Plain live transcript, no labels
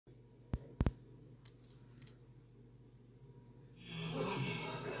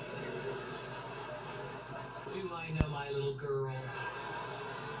I know, my little girl.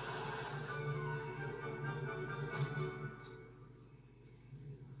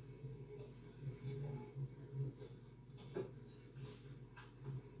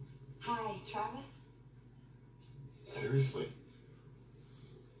 Hi, Travis? Seriously?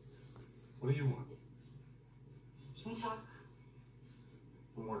 What do you want? Can we talk?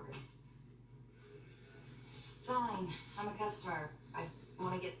 I'm working. Fine. I'm a customer. I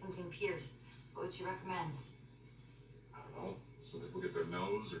want to get something pierced. What would you recommend? I don't know. So people get their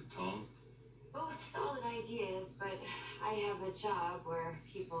nose or tongue? Both solid ideas, but I have a job where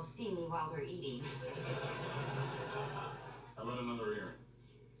people see me while they're eating. How about another earring?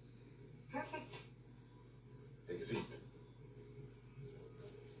 Perfect. Take a seat.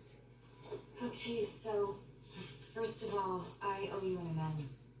 Okay, so first of all, I owe you an amends.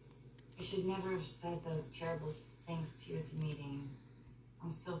 I should never have said those terrible things to you at the meeting.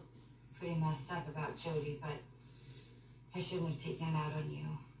 I'm still pretty messed up about Jody, but I shouldn't have taken it out on you.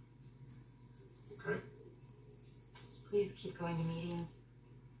 Okay. Please keep going to meetings.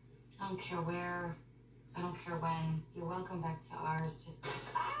 I don't care where. I don't care when. You're welcome back to ours. Just...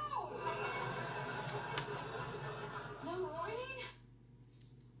 Ow! No warning?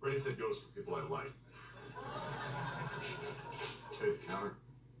 Rennie said goes for people I like. Pay the counter.